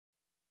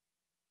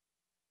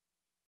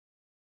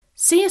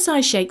C.S.I.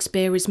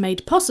 Shakespeare is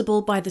made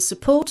possible by the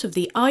support of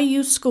the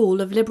IU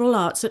School of Liberal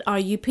Arts at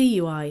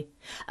IUPUI,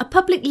 a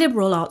public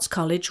liberal arts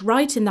college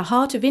right in the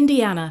heart of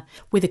Indiana,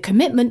 with a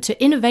commitment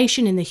to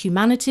innovation in the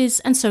humanities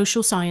and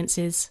social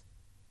sciences.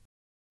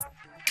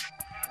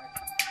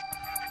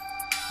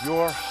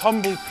 Your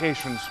humble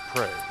patience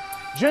pray,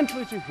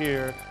 gently to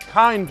hear,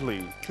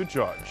 kindly to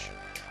judge.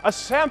 A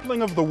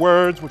sampling of the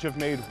words which have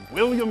made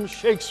William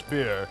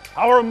Shakespeare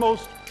our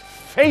most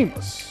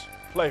famous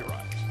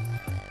playwright.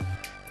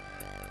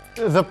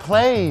 The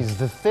play's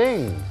the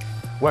thing,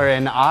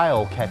 wherein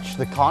I'll catch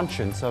the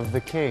conscience of the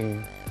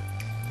king.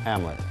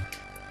 Hamlet.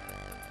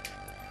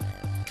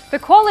 The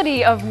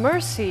quality of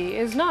mercy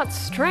is not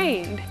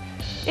strained.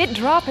 It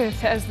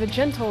droppeth as the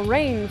gentle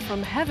rain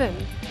from heaven.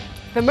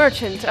 The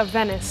Merchant of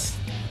Venice.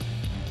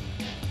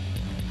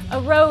 A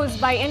rose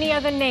by any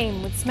other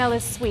name would smell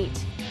as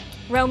sweet.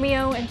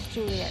 Romeo and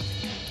Juliet.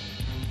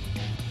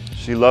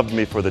 She loved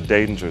me for the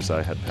dangers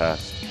I had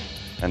passed,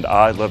 and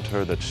I loved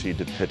her that she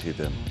did pity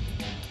them.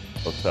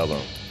 Othello.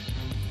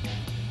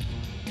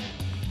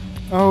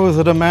 Oh,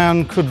 that a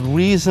man could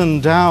reason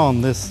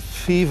down this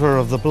fever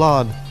of the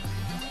blood.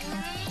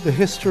 The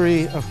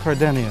History of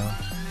Cardenio.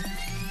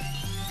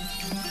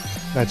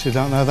 Bet you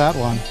don't know that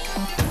one.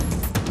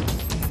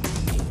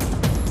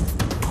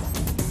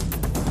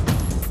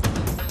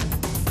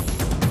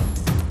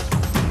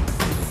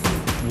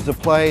 It was a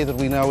play that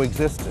we know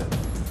existed,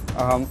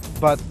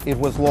 but it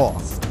was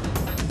lost.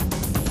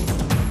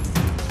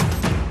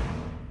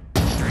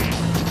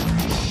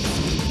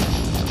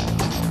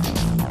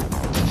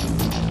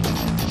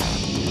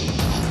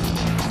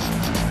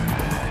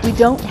 We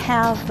don't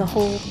have the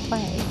whole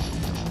play.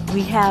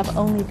 We have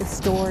only the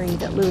story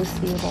that Louis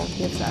Theobald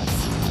gives us.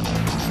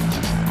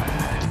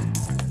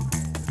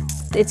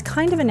 It's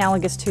kind of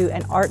analogous to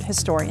an art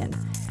historian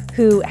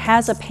who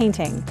has a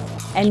painting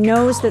and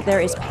knows that there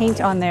is paint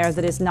on there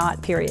that is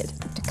not period.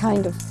 To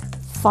kind of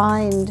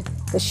find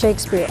the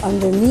Shakespeare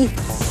underneath.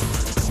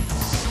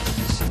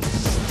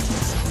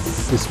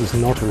 This was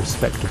not a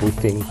respectable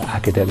thing for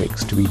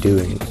academics to be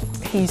doing.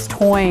 He's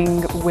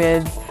toying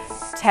with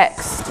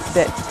texts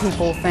that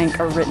people think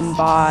are written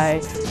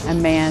by a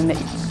man that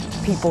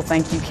people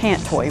think you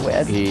can't toy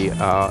with. He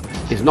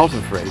is not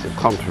afraid of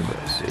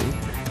controversy.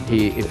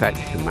 He, in fact,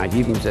 you might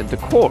even say the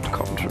court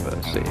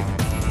controversy.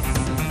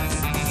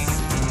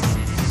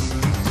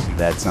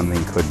 That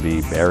something could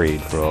be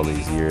buried for all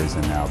these years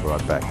and now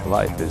brought back to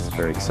life is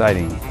very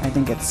exciting. I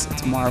think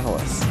it's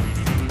marvelous.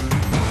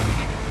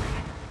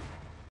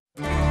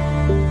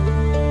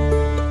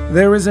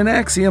 There is an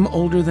axiom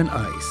older than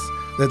ice,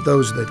 that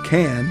those that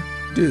can,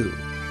 do,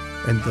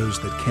 and those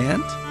that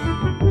can't,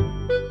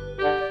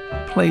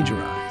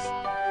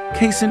 plagiarize.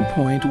 Case in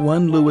point,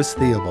 one Louis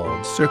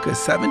Theobald, circa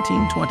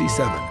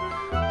 1727,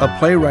 a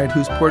playwright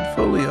whose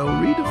portfolio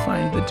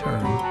redefined the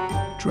term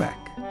dreck.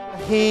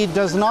 He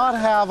does not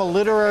have a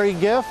literary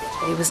gift.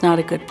 He was not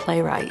a good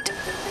playwright.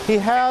 He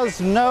has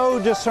no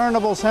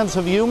discernible sense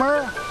of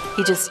humor.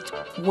 He just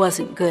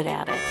wasn't good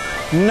at it.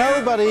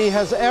 Nobody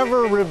has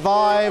ever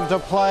revived a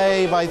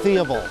play by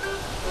Theobald.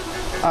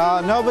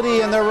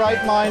 Nobody in their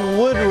right mind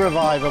would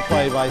revive a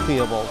play by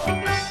Theobald.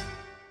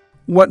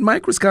 What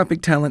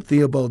microscopic talent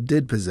Theobald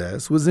did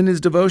possess was in his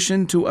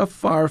devotion to a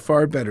far,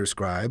 far better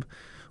scribe,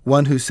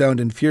 one whose sound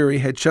and fury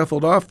had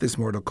shuffled off this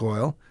mortal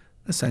coil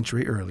a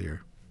century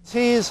earlier.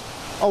 He's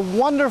a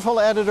wonderful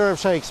editor of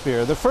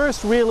Shakespeare, the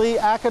first really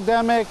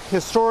academic,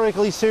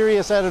 historically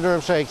serious editor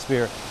of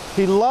Shakespeare.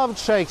 He loved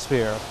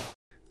Shakespeare.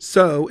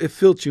 So, if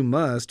filch you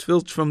must,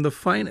 filch from the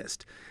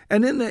finest.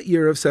 And in that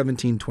year of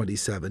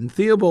 1727,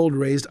 Theobald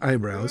raised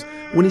eyebrows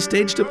when he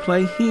staged a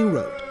play he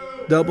wrote,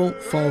 Double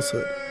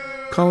Falsehood,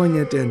 calling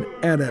it an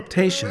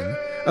adaptation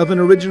of an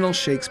original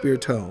Shakespeare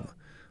tome,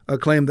 a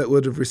claim that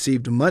would have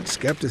received much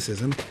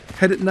skepticism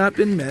had it not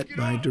been met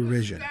by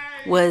derision.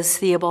 Was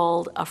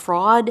Theobald a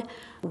fraud?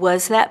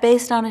 Was that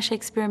based on a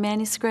Shakespeare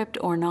manuscript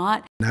or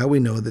not? Now we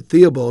know that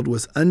Theobald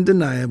was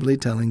undeniably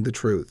telling the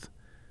truth.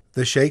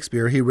 The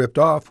Shakespeare he ripped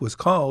off was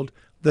called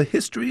The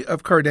History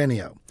of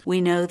Cardenio. We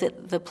know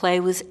that the play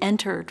was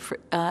entered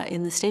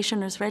in the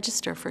Stationer's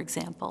Register, for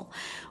example.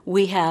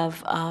 We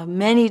have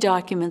many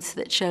documents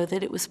that show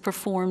that it was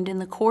performed in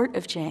the court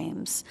of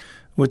James.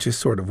 Which is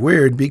sort of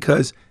weird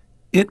because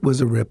it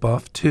was a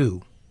ripoff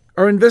too.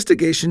 Our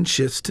investigation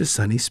shifts to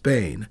sunny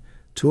Spain,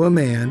 to a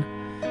man,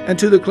 and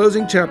to the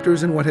closing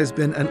chapters in what has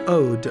been an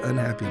ode to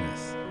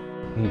unhappiness.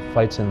 He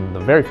fights in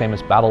the very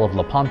famous Battle of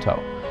Lepanto,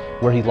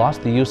 where he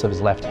lost the use of his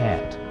left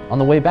hand. On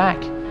the way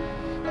back,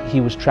 he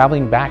was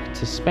traveling back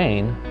to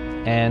Spain,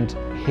 and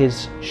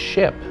his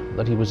ship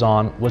that he was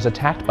on was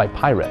attacked by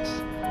pirates.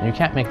 And you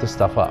can't make this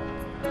stuff up.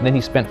 And then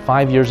he spent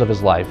 5 years of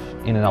his life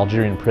in an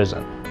Algerian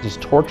prison. He's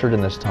tortured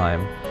in this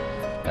time.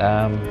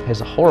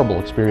 Has a horrible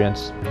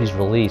experience. He's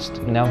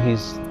released. Now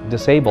he's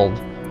disabled.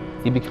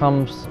 He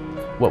becomes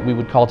what we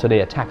would call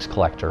today a tax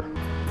collector.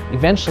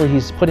 Eventually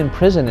he's put in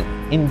prison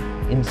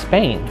in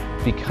Spain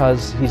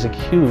because he's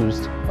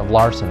accused of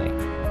larceny.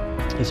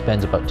 He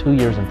spends about 2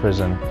 years in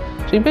prison.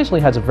 So he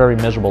basically has a very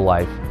miserable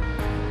life.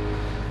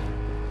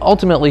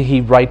 ultimately,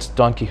 he writes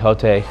Don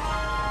Quixote,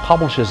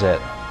 publishes it,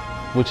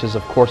 which is,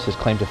 of course, his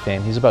claim to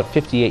fame. He's about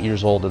 58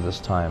 years old at this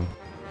time.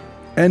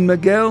 And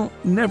Miguel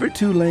Never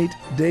Too Late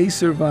de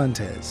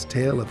Cervantes'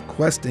 tale of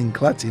questing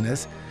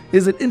klutziness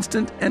is an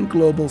instant and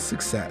global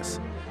success,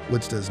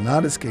 which does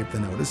not escape the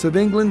notice of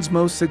England's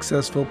most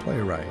successful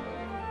playwright.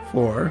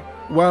 For,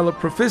 while a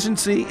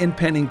proficiency in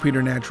penning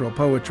preternatural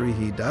poetry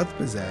he doth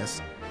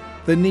possess,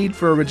 the need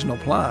for original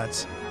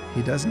plots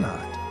he does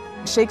not.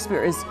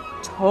 Shakespeare is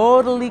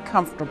totally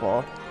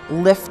comfortable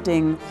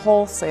lifting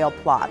wholesale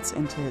plots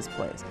into his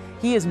plays.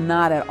 He is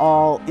not at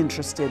all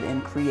interested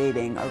in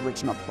creating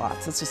original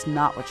plots. That's just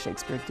not what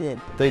Shakespeare did.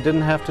 They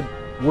didn't have to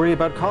worry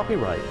about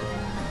copyright.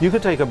 You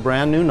could take a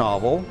brand new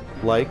novel,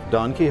 like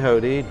Don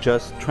Quixote,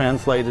 just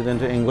translated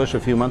into English a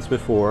few months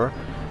before,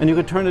 and you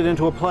could turn it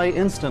into a play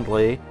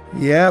instantly.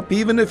 Yep,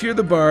 even if you're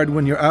the bard,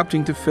 when you're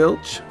opting to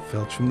filch,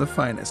 filch from the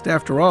finest.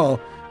 After all,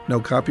 no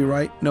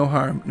copyright, no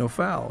harm, no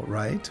foul,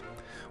 right?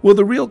 Well,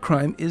 the real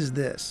crime is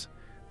this.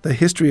 The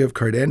History of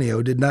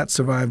Cardenio did not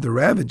survive the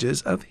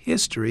ravages of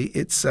history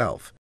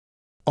itself.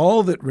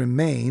 All that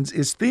remains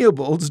is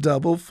Theobald's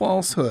double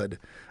falsehood,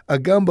 a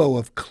gumbo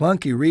of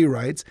clunky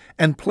rewrites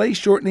and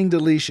play-shortening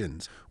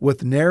deletions,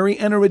 with nary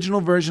an original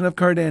version of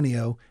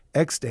Cardenio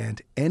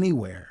extant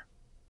anywhere.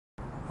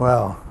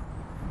 Well,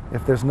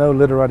 if there's no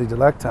literati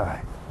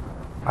delecti,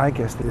 I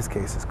guess this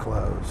case is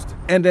closed.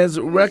 And as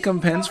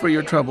recompense for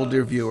your trouble,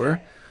 dear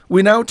viewer,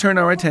 we now turn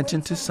our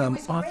attention to some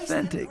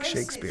authentic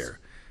Shakespeare,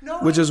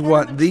 which is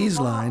what these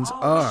lines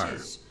are.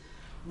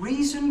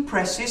 Reason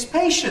presses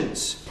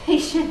patience.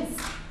 Patience?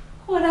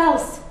 What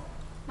else?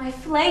 My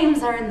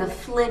flames are in the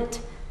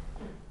flint.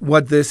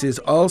 What this is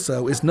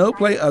also is no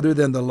play other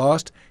than the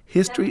lost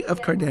History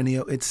of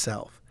Cardenio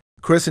itself,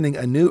 christening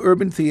a new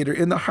urban theater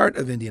in the heart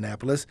of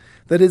Indianapolis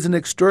that is an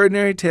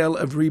extraordinary tale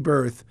of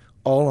rebirth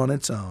all on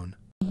its own.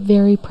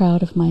 Very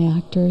proud of my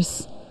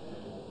actors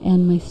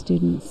and my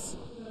students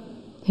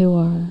who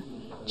are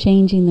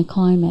changing the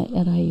climate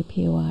at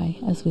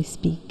IUPUI as we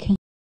speak.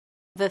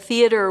 The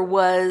theater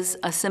was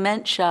a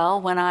cement shell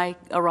when I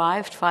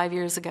arrived 5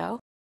 years ago.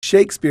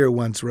 Shakespeare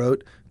once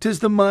wrote, "'Tis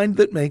the mind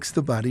that makes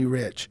the body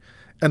rich."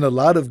 And a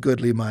lot of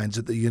goodly minds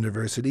at the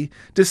university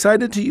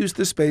decided to use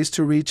the space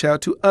to reach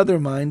out to other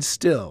minds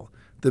still.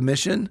 The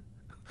mission?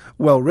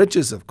 Well,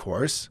 riches, of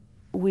course.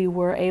 We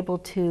were able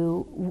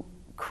to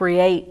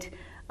create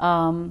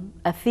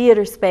a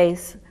theater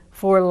space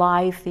for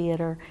live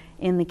theater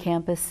in the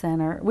campus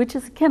center, which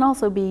can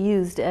also be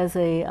used as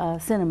a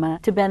cinema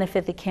to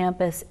benefit the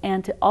campus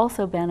and to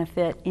also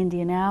benefit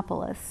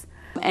Indianapolis.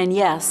 And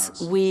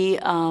yes, we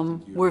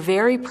were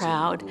very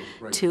proud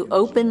to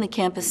open the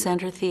Campus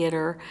Center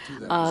Theater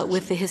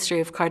with the History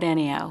of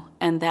Cardenio,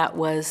 and that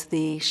was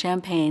the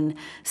champagne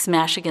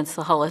smash against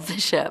the hull of the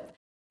ship.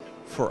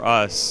 For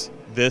us,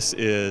 this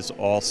is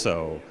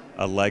also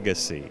a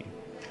legacy.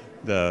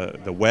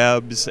 The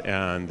Webbs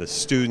and the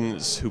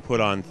students who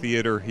put on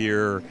theater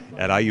here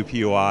at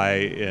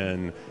IUPUI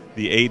in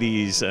the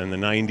 80s and the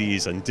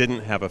 90s and didn't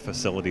have a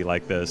facility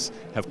like this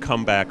have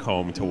come back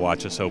home to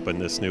watch us open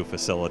this new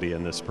facility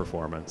and this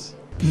performance.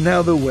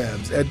 Now the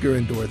Webbs, Edgar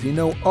and Dorothy,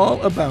 know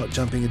all about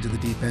jumping into the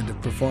deep end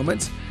of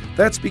performance.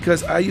 That's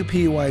because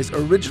IUPUI's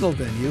original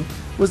venue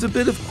was a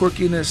bit of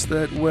quirkiness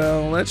that,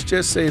 well, let's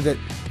just say that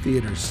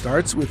theater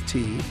starts with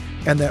T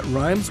and that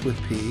rhymes with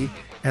P,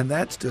 and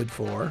that stood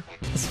for...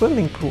 The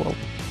swimming pool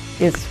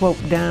is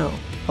sloped down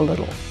a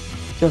little.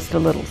 Just a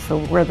little, so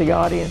where the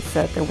audience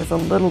sat, there was a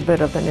little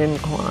bit of an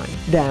incline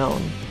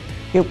down.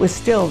 It was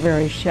still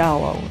very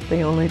shallow.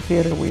 The only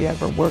theater we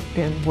ever worked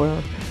in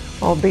where,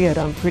 albeit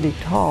I'm pretty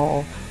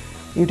tall,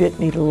 you didn't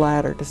need a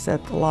ladder to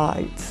set the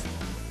lights.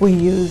 We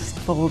used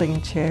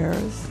folding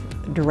chairs,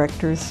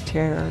 director's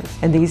chairs,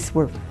 and these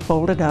were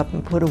folded up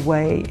and put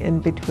away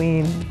in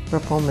between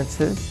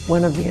performances.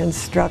 One of the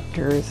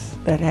instructors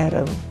that had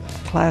a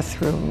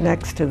classroom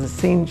next to the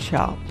scene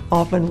shop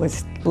often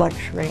was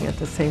lecturing at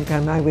the same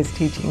time I was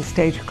teaching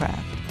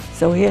stagecraft.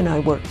 So he and I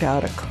worked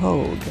out a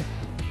code,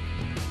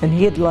 and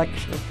he'd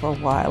lecture for a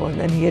while and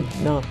then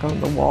he'd knock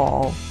on the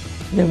wall.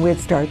 And then we'd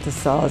start the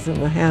saws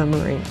and the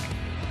hammering.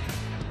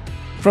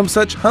 From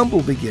such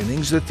humble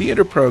beginnings, the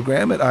theater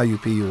program at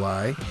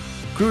IUPUI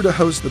grew to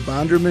host the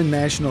Bonderman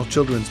National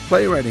Children's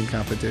Playwriting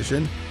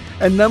Competition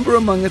and number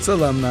among its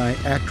alumni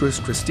actress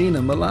Christina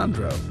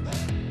Melandro.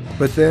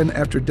 But then,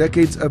 after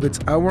decades of its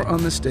hour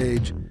on the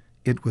stage,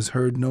 it was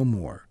heard no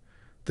more.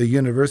 The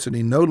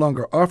university no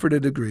longer offered a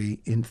degree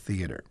in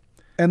theater.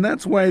 And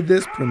that's why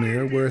this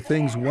premiere, where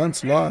things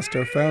once lost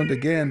are found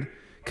again,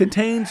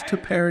 contains, to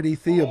parody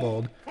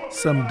Theobald,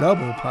 some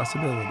double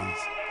possibilities.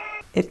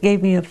 It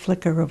gave me a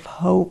flicker of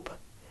hope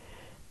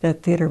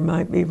that theater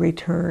might be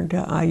returned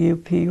to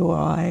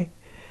IUPUI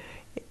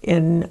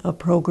in a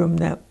program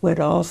that would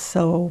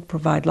also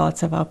provide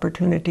lots of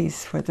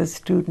opportunities for the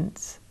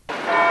students.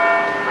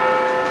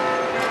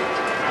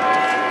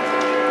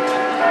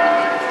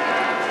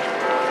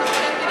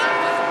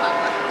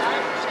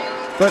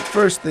 But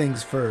first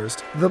things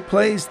first, the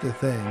play's the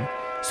thing.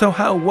 So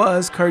how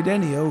was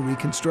Cardenio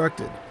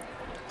reconstructed?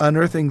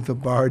 Unearthing the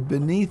bard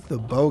beneath the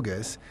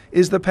bogus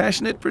is the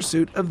passionate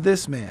pursuit of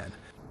this man.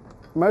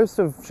 Most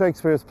of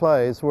Shakespeare's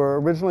plays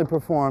were originally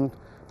performed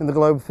in the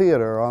Globe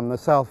Theatre on the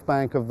south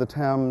bank of the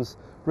Thames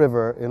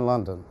River in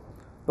London.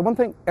 The one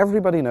thing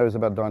everybody knows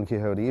about Don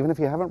Quixote, even if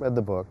you haven't read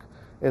the book,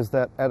 is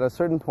that at a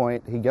certain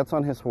point he gets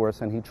on his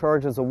horse and he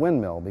charges a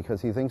windmill because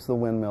he thinks the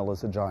windmill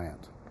is a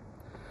giant.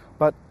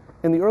 But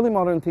in the early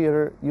modern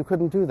theater, you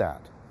couldn't do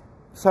that.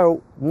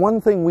 So one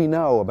thing we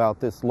know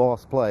about this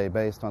lost play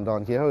based on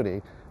Don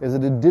Quixote is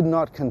that it did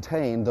not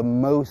contain the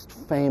most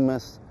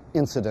famous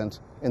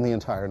incident in the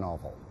entire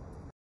novel.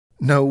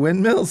 No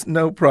windmills?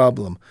 No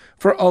problem.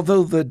 For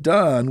although the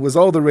Don was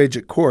all the rage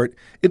at court,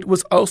 it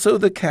was also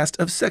the cast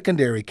of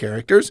secondary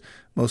characters,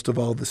 most of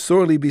all the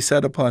sorely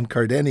beset upon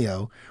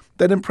Cardenio,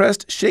 that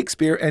impressed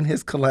Shakespeare and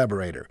his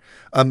collaborator,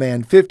 a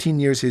man 15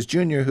 years his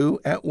junior who,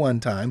 at one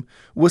time,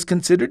 was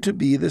considered to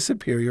be the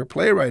superior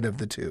playwright of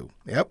the two.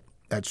 Yep,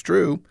 that's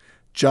true.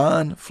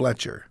 John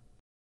Fletcher.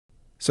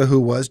 So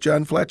who was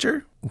John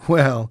Fletcher?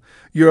 Well,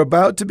 you're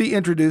about to be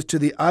introduced to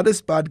the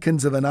oddest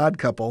bodkins of an odd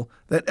couple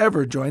that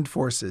ever joined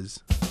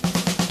forces.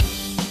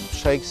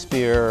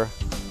 Shakespeare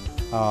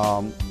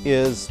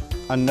is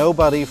a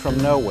nobody from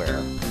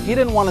nowhere. He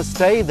didn't want to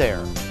stay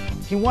there.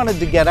 He wanted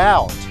to get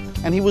out.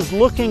 And he was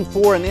looking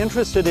for and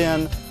interested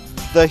in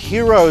the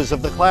heroes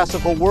of the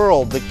classical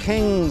world, the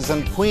kings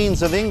and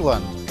queens of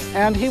England.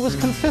 And he was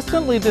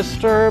consistently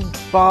disturbed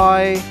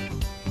by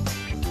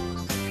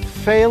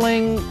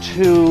failing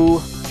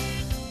to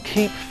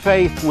keep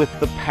faith with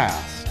the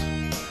past.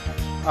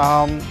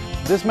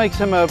 This makes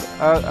him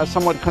a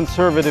somewhat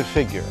conservative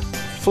figure.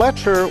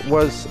 Fletcher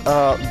was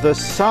the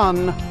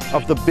son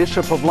of the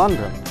Bishop of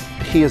London.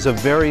 He is a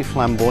very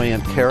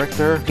flamboyant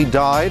character. He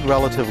died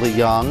relatively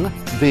young.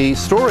 The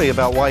story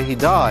about why he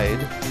died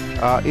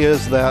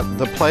is that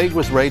the plague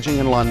was raging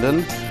in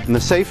London, and the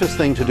safest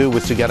thing to do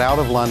was to get out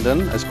of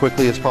London as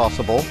quickly as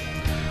possible.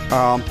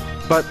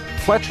 But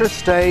Fletcher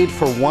stayed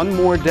for one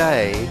more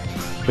day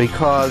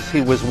because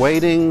he was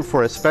waiting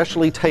for a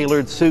specially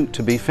tailored suit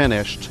to be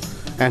finished,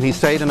 and he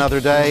stayed another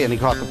day and he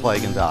caught the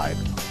plague and died.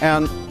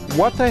 And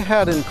what they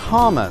had in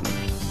common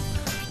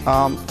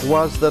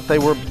was that they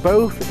were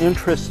both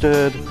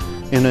interested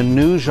in a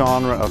new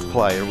genre of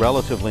play, a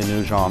relatively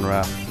new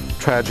genre,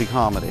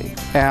 tragicomedy.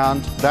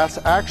 And that's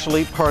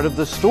actually part of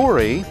the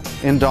story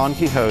in Don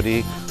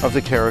Quixote of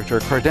the character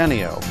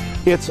Cardenio.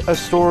 It's a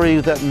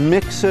story that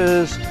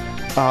mixes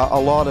a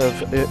lot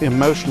of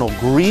emotional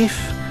grief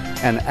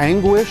and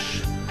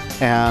anguish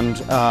and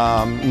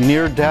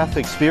near-death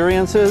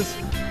experiences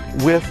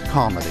with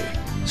comedy.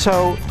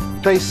 So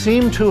they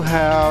seem to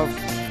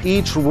have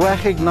each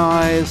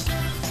recognized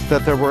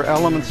that there were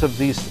elements of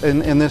these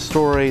in this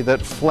story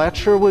that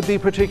Fletcher would be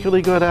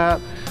particularly good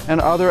at, and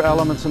other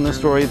elements in the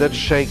story that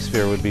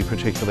Shakespeare would be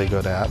particularly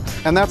good at.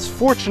 And that's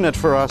fortunate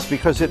for us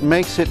because it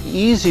makes it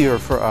easier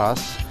for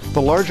us,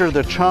 the larger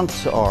the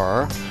chunks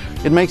are,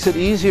 it makes it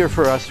easier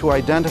for us to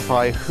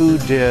identify who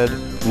did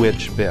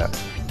which bit.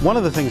 One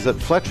of the things that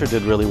Fletcher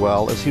did really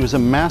well is he was a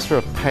master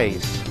of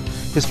pace.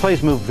 His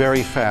plays move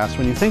very fast.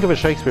 When you think of a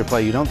Shakespeare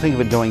play, you don't think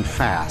of it going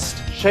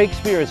fast.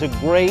 Shakespeare is a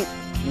great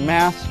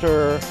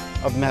master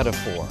of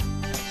metaphor,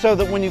 so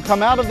that when you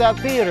come out of that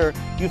theater,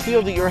 you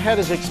feel that your head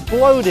is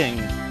exploding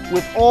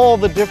with all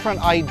the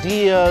different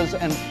ideas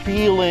and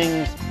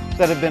feelings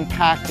that have been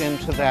packed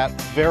into that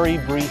very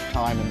brief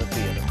time in the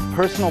theater.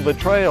 Personal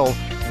betrayal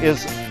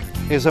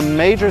is a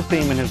major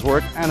theme in his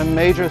work and a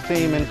major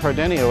theme in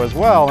Cardenio as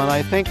well, and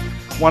I think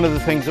one of the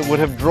things that would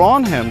have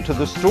drawn him to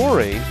the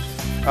story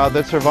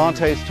that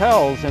Cervantes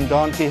tells in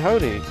Don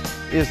Quixote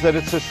is that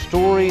it's a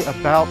story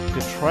about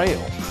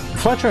betrayal.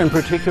 Fletcher in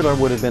particular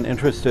would have been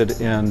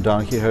interested in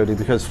Don Quixote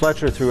because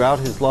Fletcher throughout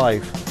his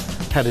life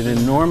had an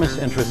enormous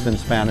interest in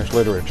Spanish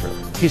literature.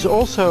 He's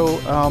also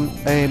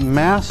a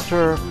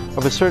master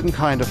of a certain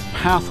kind of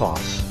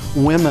pathos.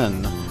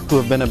 Women who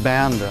have been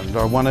abandoned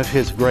are one of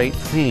his great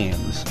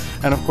themes.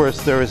 And of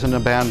course there is an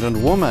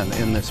abandoned woman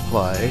in this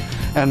play,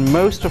 and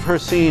most of her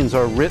scenes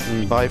are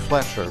written by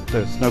Fletcher.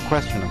 There's no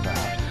question of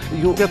that.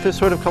 You get this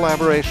sort of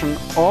collaboration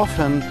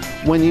often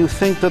when you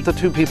think that the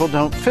two people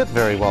don't fit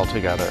very well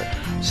together.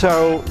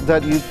 So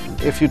that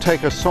if you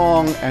take a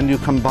song and you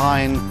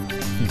combine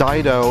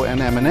Dido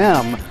and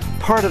Eminem,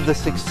 part of the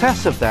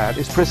success of that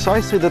is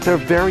precisely that they're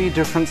very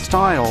different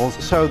styles,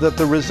 so that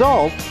the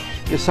result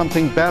is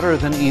something better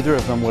than either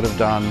of them would have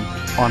done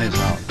on his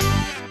own.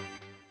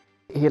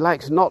 He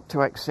likes not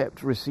to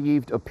accept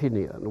received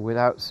opinion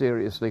without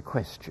seriously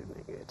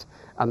questioning it.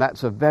 And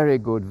that's a very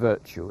good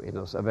virtue in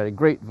us, a very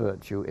great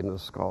virtue in a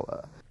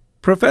scholar.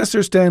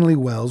 Professor Stanley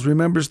Wells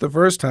remembers the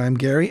first time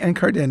Gary and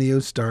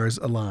Cardenio's stars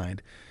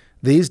aligned.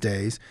 These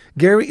days,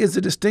 Gary is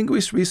a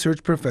distinguished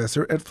research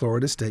professor at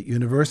Florida State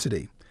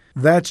University.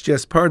 That's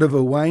just part of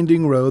a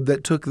winding road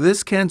that took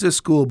this Kansas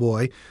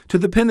schoolboy to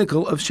the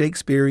pinnacle of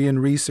Shakespearean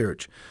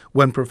research,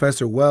 when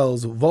Professor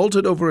Wells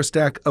vaulted over a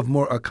stack of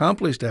more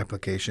accomplished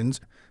applications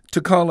to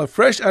call a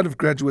fresh out of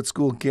graduate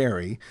school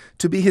Gary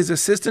to be his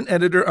assistant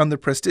editor on the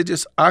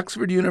prestigious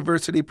Oxford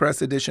University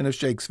Press edition of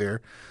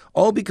Shakespeare,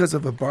 all because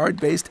of a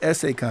Bard-based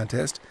essay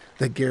contest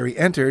that Gary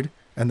entered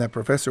and that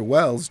Professor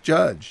Wells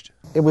judged.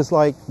 It was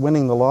like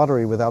winning the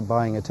lottery without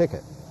buying a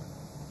ticket.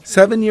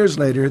 7 years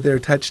later, their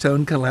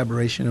touchstone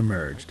collaboration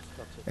emerged.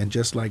 And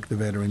just like the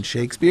veteran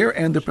Shakespeare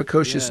and the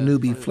precocious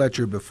newbie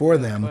Fletcher before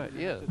them,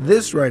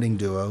 this writing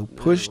duo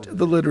pushed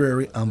the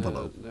literary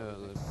envelope.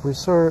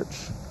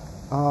 Research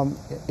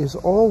is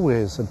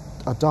always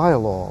a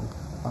dialogue,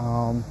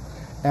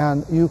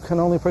 and you can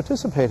only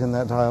participate in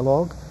that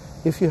dialogue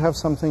if you have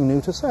something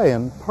new to say.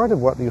 And part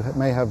of what you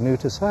may have new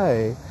to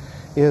say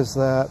is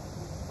that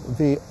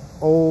the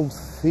old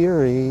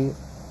theory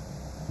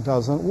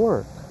doesn't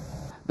work.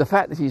 The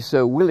fact that he's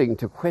so willing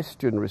to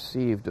question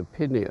received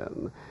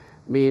opinion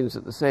means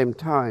at the same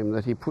time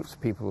that he puts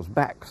people's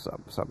backs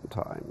up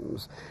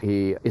sometimes.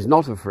 He is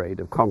not afraid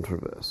of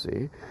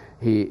controversy.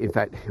 He, in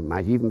fact,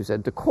 might even be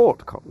said to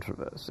court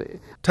controversy.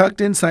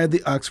 Tucked inside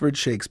the Oxford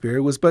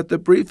Shakespeare was but the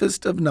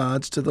briefest of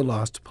nods to the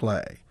lost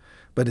play.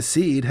 But a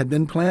seed had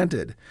been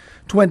planted.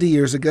 20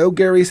 years ago,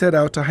 Gary set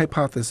out to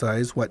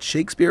hypothesize what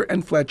Shakespeare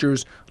and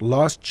Fletcher's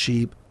lost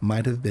sheep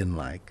might have been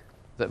like.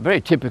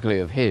 Very typically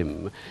of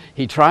him,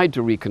 he tried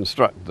to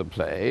reconstruct the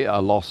play, a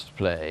lost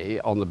play,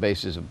 on the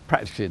basis of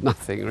practically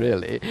nothing,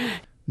 really.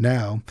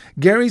 Now,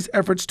 Gary's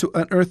efforts to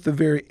unearth the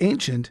very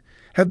ancient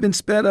have been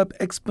sped up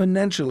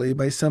exponentially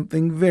by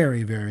something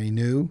very, very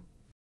new.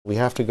 We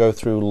have to go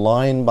through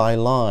line by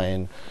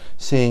line,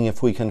 seeing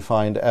if we can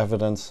find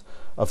evidence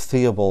of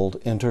Theobald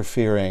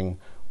interfering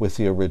with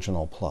the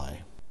original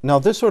play. Now,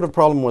 this sort of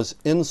problem was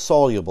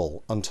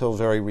insoluble until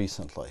very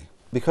recently,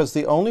 because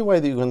the only way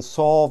that you can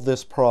solve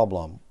this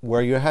problem,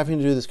 where you're having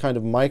to do this kind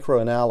of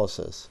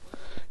microanalysis,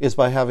 is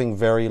by having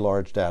very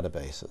large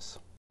databases.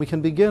 We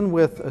can begin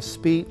with a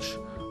speech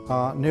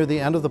near the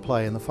end of the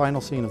play, in the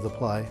final scene of the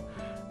play,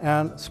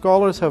 and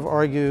scholars have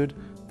argued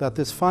that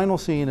this final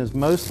scene is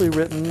mostly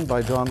written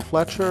by John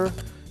Fletcher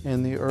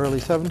in the early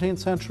 17th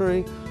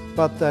century,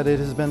 but that it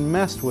has been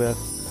messed with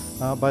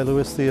by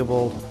Louis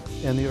Theobald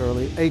in the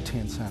early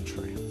 18th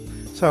century.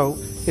 So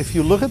if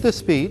you look at this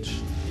speech,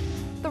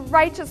 the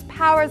righteous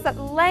powers at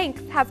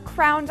length have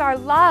crowned our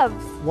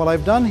loves. What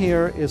I've done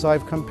here is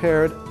I've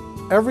compared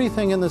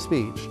everything in the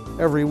speech,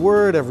 every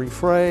word, every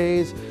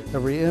phrase,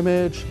 every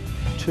image,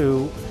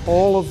 to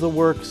all of the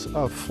works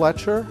of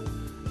Fletcher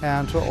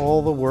and to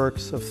all the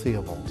works of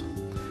Theobald.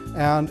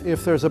 And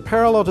if there's a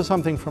parallel to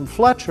something from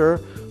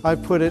Fletcher, I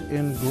put it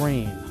in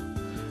green.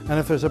 And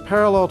if there's a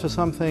parallel to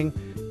something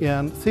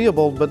in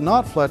Theobald but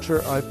not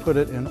Fletcher, I put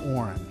it in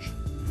orange.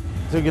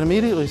 So you can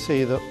immediately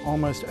see that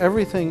almost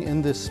everything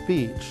in this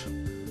speech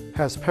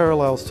has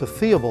parallels to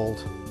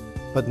Theobald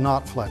but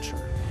not Fletcher.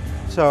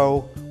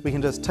 So we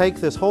can just take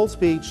this whole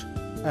speech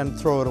and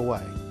throw it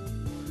away.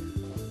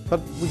 But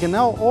we can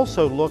now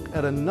also look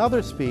at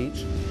another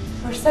speech.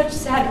 For such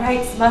sad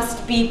rites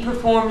must be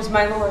performed,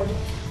 my lord.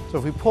 So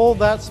if we pull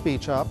that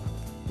speech up,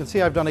 you can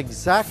see I've done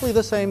exactly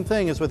the same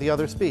thing as with the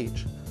other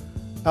speech.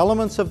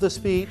 Elements of the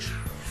speech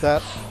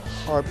that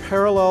are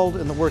paralleled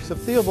in the works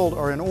of Theobald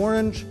are in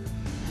orange.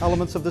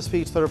 Elements of the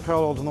speech that are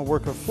paralleled in the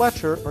work of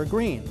Fletcher are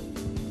green.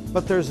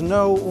 But there's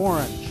no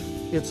orange.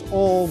 It's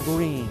all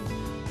green.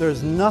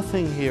 There's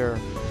nothing here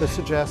that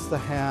suggests the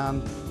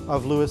hand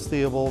of Louis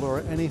Theobald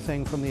or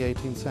anything from the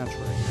 18th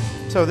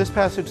century. So this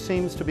passage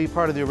seems to be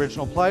part of the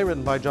original play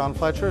written by John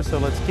Fletcher, so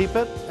let's keep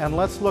it. And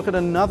let's look at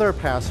another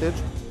passage.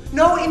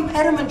 No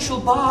impediment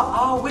shall bar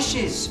our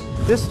wishes.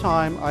 This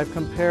time I've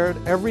compared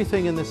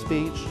everything in the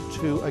speech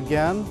to,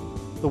 again,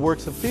 the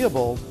works of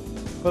Theobald,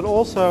 but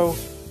also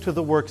to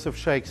the works of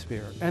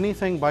Shakespeare.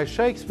 Anything by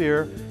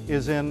Shakespeare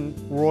is in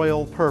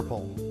royal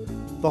purple.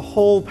 The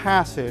whole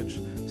passage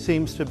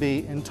seems to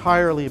be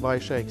entirely by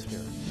Shakespeare.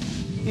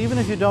 Even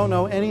if you don't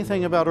know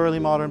anything about early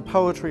modern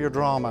poetry or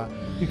drama,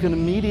 you can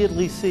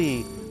immediately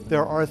see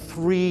there are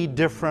three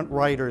different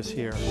writers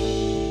here.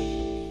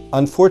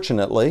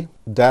 Unfortunately,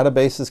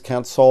 databases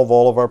can't solve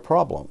all of our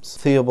problems.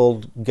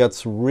 Theobald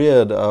gets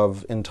rid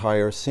of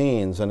entire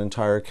scenes and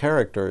entire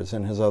characters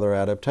in his other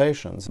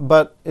adaptations.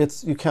 But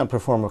you can't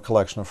perform a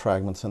collection of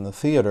fragments in the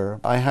theater.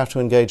 I have to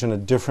engage in a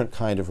different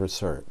kind of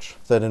research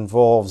that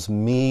involves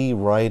me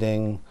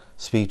writing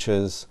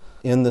speeches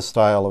in the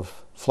style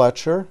of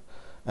Fletcher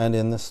and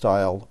in the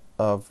style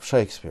of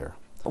Shakespeare.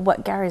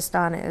 What Gary's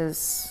done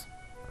is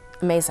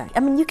amazing. I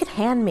mean, you could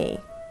hand me,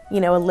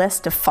 a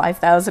list of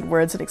 5,000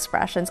 words and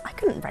expressions. I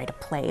couldn't write a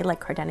play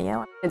like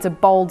Cardenio. It's a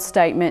bold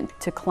statement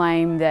to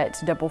claim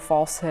that double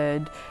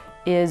falsehood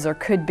is or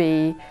could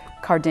be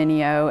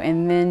Cardenio,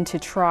 and then to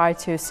try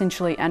to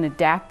essentially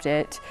unadapt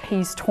it.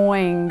 He's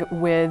toying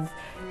with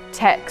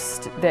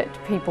text that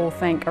people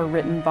think are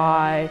written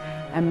by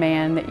a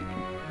man that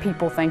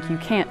people think you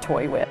can't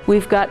toy with.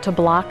 We've got to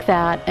block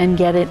that and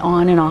get it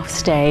on and off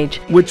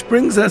stage. Which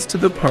brings us to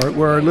the part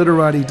where our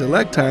literati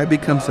delecti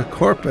becomes a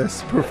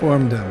corpus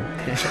perfumdum.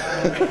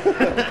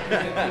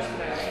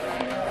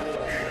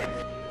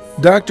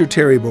 Dr.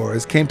 Terry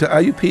Boras came to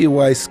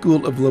IUPUI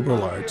School of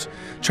Liberal Arts,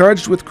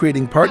 charged with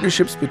creating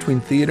partnerships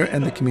between theater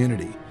and the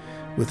community.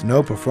 With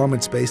no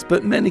performance space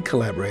but many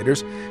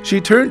collaborators,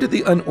 she turned to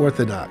the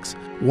unorthodox,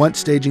 once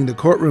staging the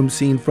courtroom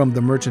scene from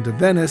The Merchant of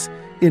Venice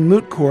in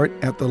Moot Court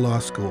at the law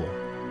school.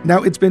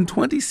 Now, it's been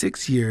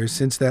 26 years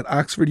since that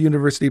Oxford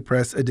University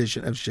Press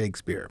edition of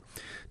Shakespeare.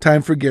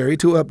 Time for Gary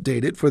to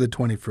update it for the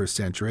 21st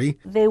century.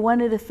 They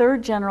wanted a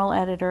third general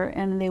editor,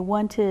 and they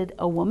wanted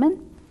a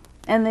woman,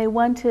 and they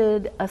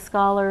wanted a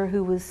scholar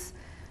who was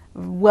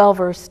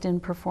well-versed in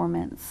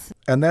performance.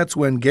 And that's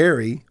when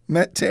Gary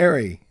met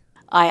Terry.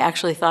 I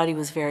actually thought he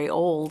was very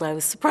old. I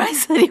was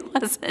surprised that he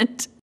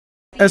wasn't.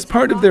 As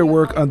part of their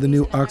work on the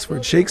new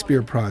Oxford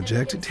Shakespeare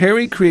project,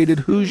 Terry created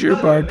Hoosier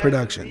Bard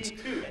Productions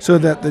so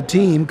that the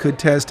team could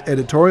test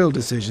editorial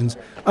decisions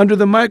under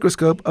the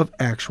microscope of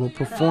actual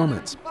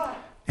performance.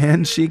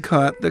 And she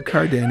caught the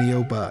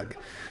Cardenio bug,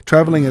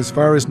 traveling as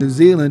far as New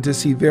Zealand to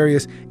see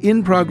various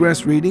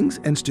in-progress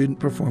readings and student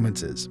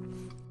performances.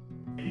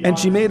 And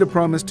she made a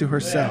promise to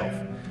herself.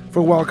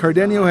 For while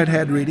Cardenio had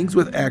had readings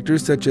with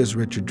actors such as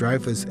Richard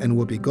Dreyfuss and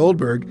Whoopi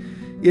Goldberg,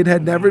 it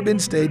had never been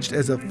staged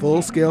as a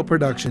full-scale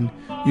production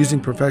using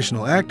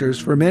professional actors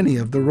for many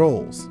of the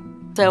roles.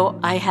 So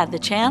I had the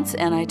chance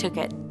and I took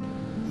it.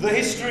 The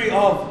history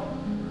of...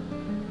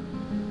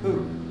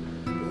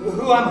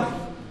 Who am I?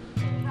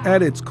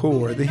 At its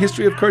core, the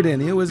history of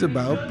Cardenio is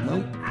about,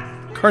 well,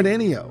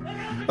 Cardenio,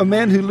 a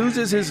man who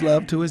loses his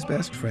love to his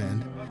best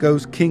friend,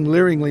 goes King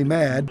Learingly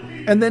mad,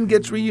 and then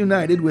gets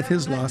reunited with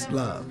his lost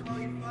love.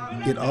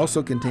 It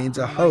also contains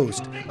a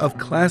host of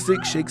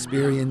classic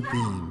Shakespearean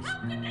themes.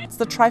 It's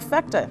the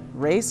trifecta,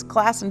 race,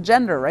 class, and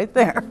gender right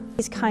there.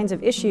 These kinds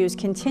of issues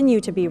continue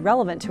to be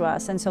relevant to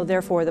us, and so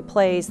therefore the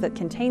plays that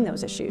contain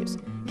those issues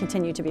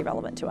continue to be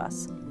relevant to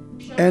us.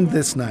 And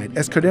this night,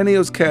 as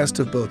Cardenio's cast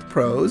of both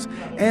prose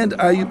and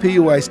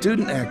IUPUI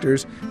student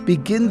actors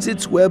begins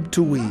its web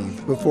to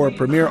weave before a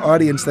premiere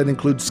audience that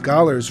includes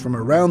scholars from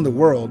around the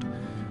world,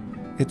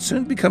 it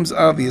soon becomes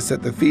obvious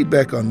that the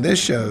feedback on this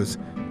show's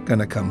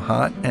gonna come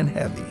hot and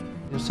heavy.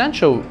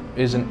 Sancho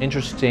is an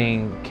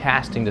interesting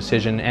casting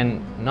decision,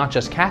 and not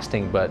just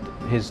casting, but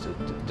his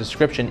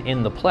description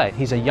in the play.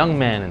 He's a young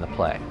man in the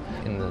play.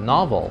 In the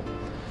novel,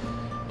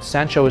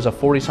 Sancho is a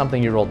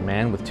 40-something-year-old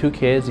man with 2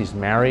 kids. He's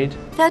married.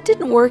 That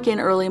didn't work in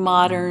early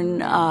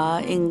modern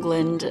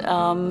England.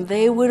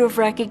 They would have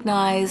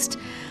recognized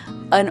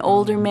an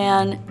older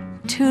man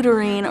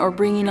tutoring or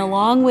bringing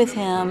along with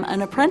him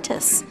an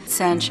apprentice.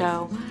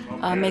 Sancho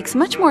makes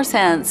much more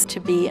sense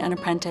to be an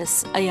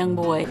apprentice, a young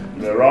boy.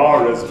 There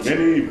are as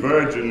many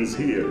virgins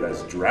here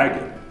as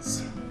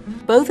dragons.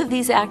 Both of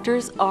these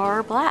actors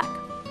are black,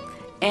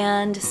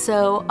 and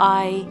so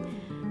I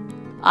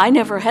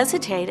never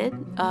hesitated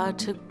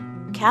to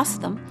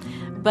cast them,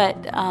 but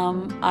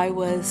I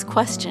was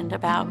questioned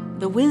about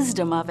the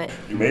wisdom of it.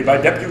 You may by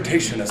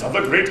deputation, as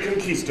other great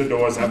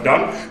conquistadors have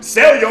done,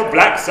 sell your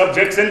black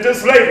subjects into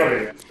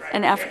slavery.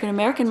 An African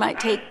American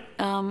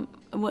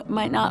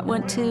might not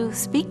want to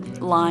speak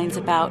lines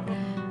about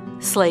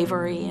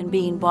slavery and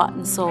being bought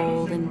and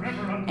sold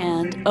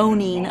and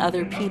owning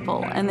other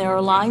people. And there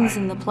are lines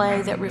in the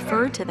play that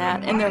refer to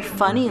that, and they're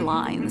funny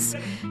lines.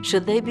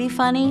 Should they be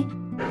funny?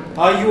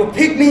 Are you a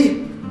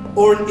pygmy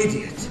or an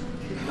idiot?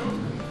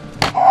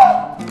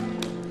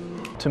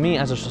 To me,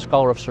 as a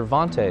scholar of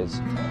Cervantes,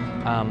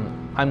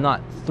 I'm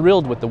not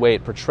thrilled with the way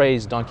it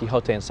portrays Don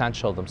Quixote and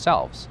Sancho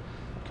themselves,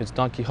 because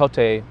Don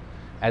Quixote,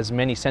 as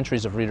many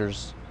centuries of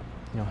readers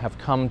have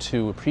come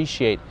to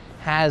appreciate,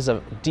 has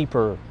a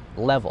deeper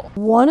level.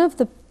 One of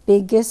the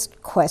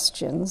biggest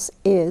questions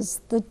is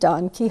the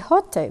Don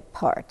Quixote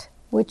part,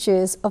 which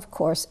is, of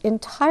course,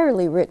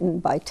 entirely written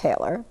by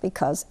Taylor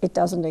because it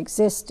doesn't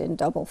exist in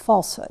double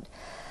falsehood.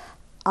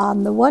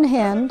 On the one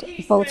hand,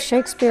 both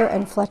Shakespeare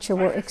and Fletcher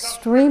were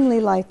extremely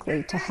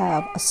likely to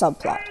have a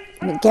subplot.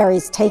 I mean,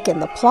 Gary's taken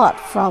the plot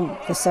from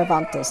the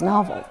Cervantes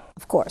novel,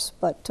 of course,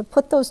 but to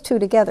put those two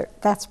together,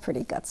 that's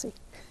pretty gutsy.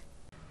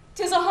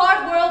 'Tis a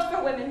hard world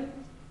for women.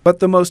 But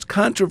the most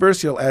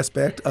controversial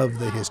aspect of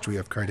the history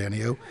of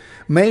Cardenio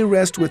may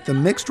rest with the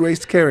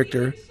mixed-race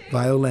character,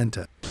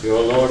 Violenta.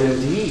 Your lord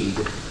indeed,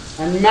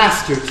 and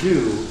master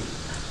too.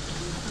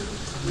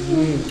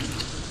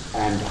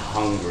 And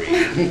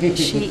hungry.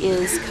 She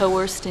is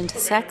coerced into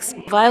sex.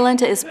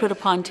 Violenta is put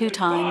upon 2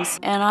 times,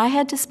 and I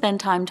had to spend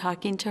time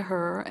talking to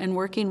her and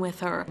working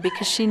with her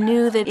because she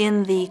knew that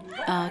in the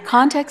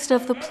context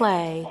of the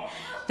play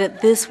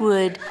that this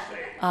would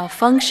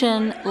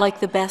function like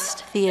the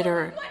best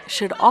theater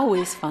should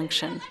always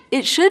function.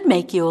 It should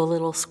make you a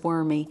little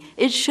squirmy.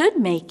 It should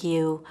make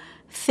you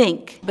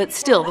think, but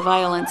still the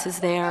violence is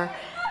there.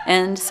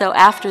 And so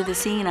after the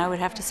scene, I would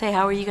have to say,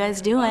 how are you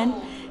guys doing?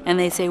 And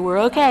they say, we're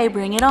okay,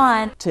 bring it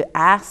on. To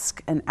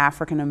ask an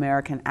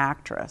African-American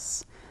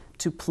actress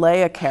to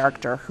play a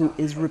character who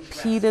is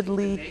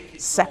repeatedly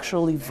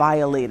sexually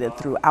violated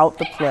throughout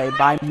the play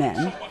by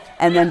men,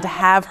 and then to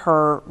have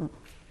her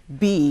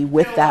be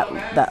with that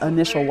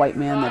initial white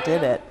man that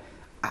did it,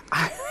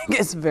 I think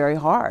it's very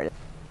hard.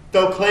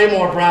 Though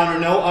Claymore Brown or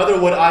no other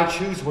would I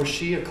choose were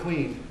she a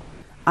queen.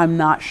 I'm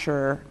not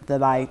sure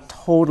that I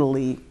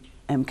totally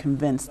am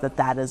convinced that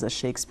that is a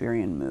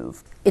Shakespearean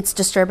move. It's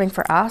disturbing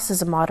for us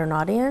as a modern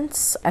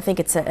audience. I think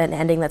it's an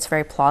ending that's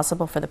very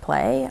plausible for the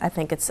play. I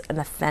think it's an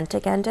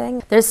authentic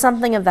ending. There's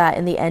something of that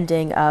in the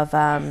ending of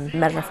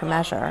Measure for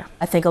Measure.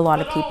 I think a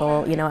lot of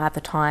people, at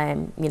the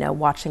time,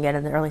 watching it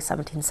in the early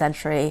 17th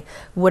century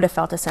would have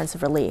felt a sense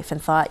of relief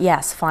and thought,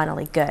 yes,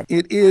 finally, good.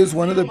 It is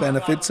one of the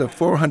benefits of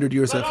 400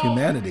 years of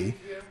humanity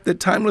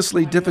that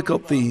timelessly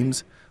difficult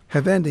themes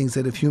have endings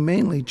that have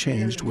humanely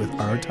changed with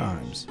our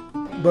times.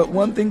 But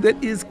one thing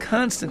that is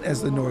constant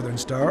as the Northern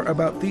Star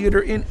about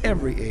theater in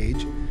every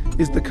age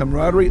is the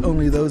camaraderie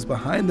only those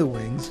behind the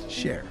wings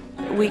share.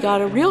 We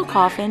got a real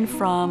coffin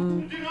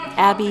from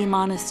Abbey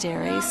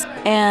monasteries,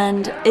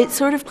 and it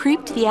sort of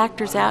creeped the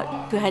actors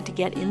out who had to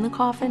get in the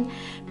coffin,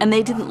 and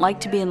they didn't like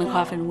to be in the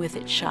coffin with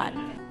it shut.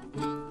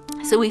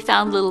 So we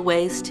found little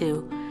ways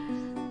to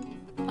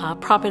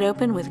prop it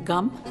open with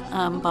gum,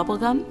 bubble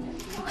gum,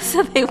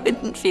 so they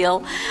wouldn't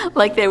feel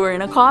like they were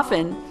in a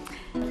coffin.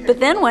 But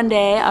then one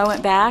day I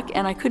went back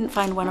and I couldn't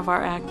find one of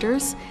our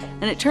actors,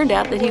 and it turned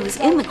out that he was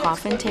in the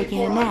coffin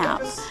taking a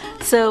nap.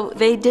 So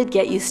they did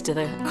get used to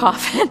the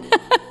coffin.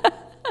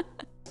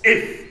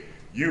 If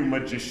you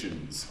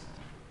magicians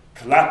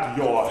clap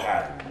your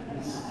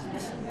hands.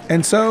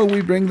 And so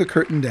we bring the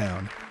curtain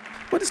down.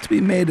 What is to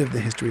be made of the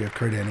history of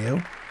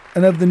Cardenio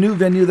and of the new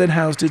venue that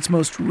housed its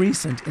most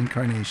recent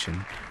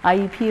incarnation?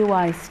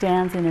 IUPUI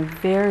stands in a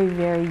very,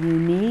 very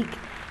unique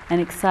and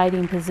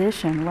exciting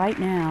position. Right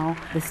now,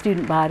 the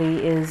student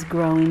body is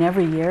growing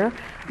every year,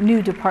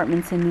 new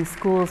departments and new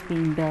schools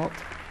being built.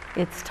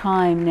 It's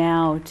time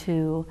now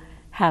to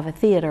have a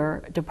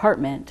theater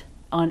department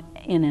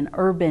in an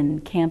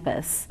urban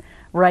campus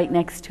right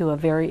next to a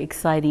very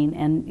exciting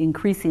and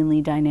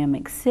increasingly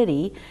dynamic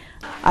city.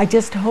 I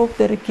just hope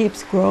that it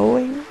keeps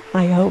growing.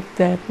 I hope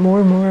that more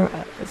and more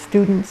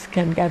students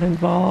can get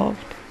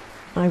involved.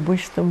 I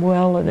wish them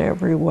well in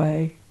every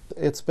way.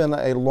 It's been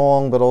a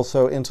long but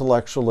also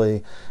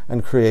intellectually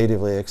and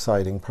creatively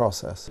exciting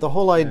process. The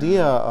whole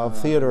idea of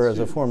theater as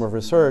a form of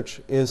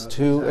research is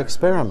to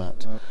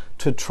experiment,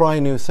 to try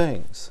new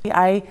things.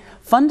 I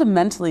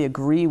fundamentally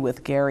agree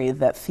with Gary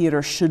that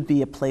theater should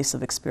be a place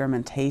of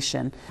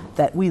experimentation,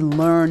 that we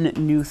learn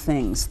new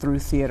things through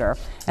theater.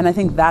 And I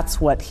think that's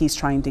what he's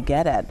trying to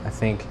get at. I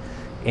think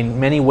in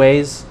many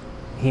ways,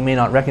 he may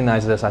not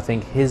recognize this, I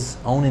think his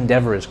own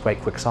endeavor is quite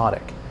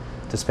quixotic,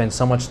 to spend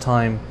so much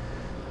time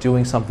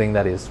doing something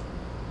that is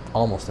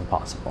almost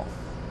impossible.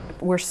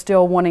 We're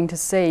still wanting to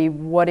see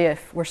what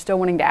if, we're still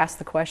wanting to ask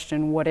the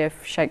question, what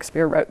if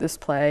Shakespeare wrote this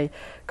play,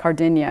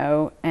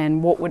 Cardenio,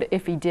 and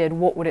if he did,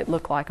 what would it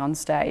look like on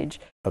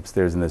stage?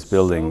 Upstairs in this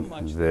building,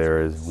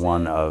 there is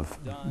one of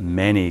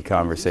many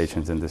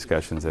conversations and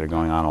discussions that are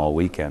going on all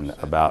weekend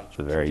about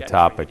the very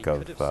topic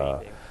of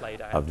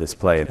this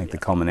play. I think the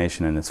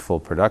culmination in its full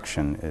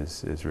production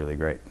is really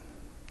great,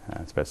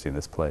 especially in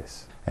this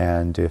place.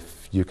 And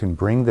if you can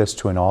bring this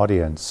to an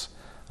audience,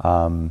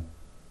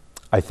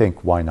 I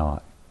think why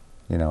not?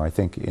 I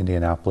think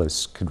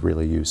Indianapolis could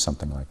really use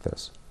something like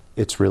this.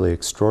 It's really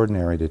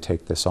extraordinary to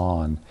take this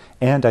on,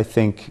 and I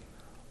think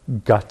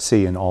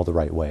gutsy in all the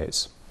right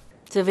ways.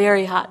 It's a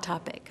very hot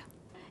topic.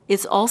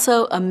 It's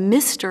also a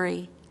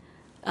mystery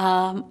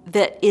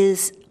that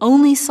is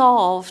only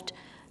solved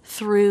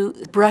through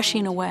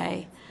brushing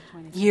away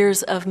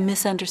years of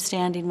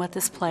misunderstanding what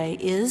this play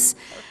is,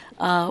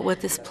 what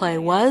this play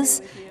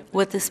was,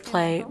 what this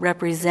play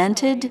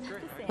represented,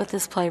 what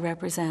this play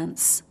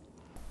represents.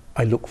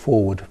 I look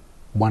forward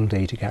one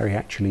day to Gary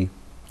actually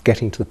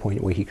getting to the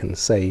point where he can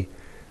say,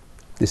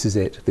 this is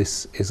it,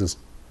 this is as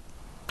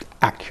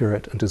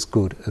accurate and as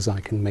good as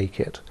I can make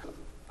it.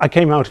 I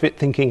came out of it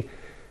thinking,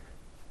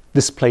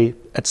 this play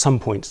at some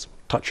points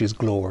touches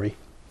glory.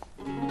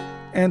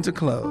 And to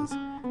close,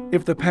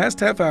 if the past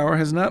half hour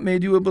has not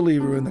made you a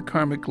believer in the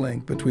karmic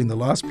link between the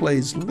lost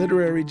play's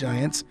literary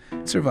giants,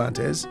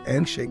 Cervantes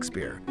and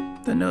Shakespeare,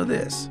 then know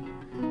this.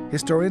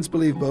 Historians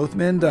believe both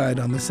men died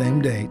on the same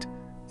date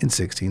in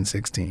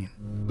 1616.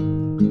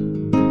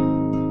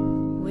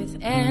 With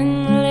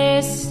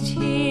endless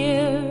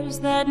tears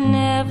that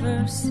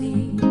never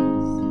cease,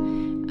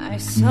 I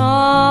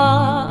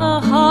saw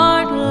a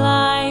heart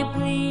lie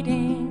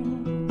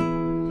bleeding,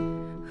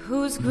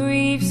 whose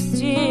griefs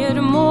did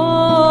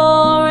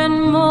more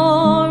and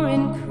more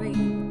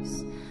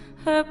increase.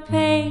 Her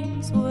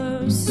pains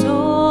were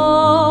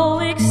so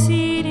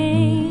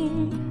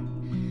exceeding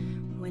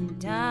when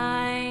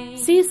dying.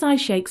 C.S.I.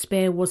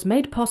 Shakespeare was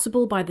made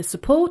possible by the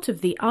support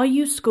of the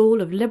IU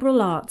School of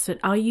Liberal Arts at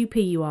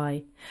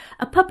IUPUI,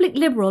 a public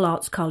liberal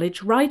arts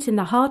college right in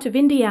the heart of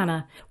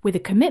Indiana with a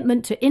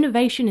commitment to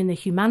innovation in the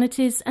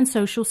humanities and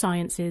social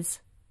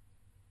sciences.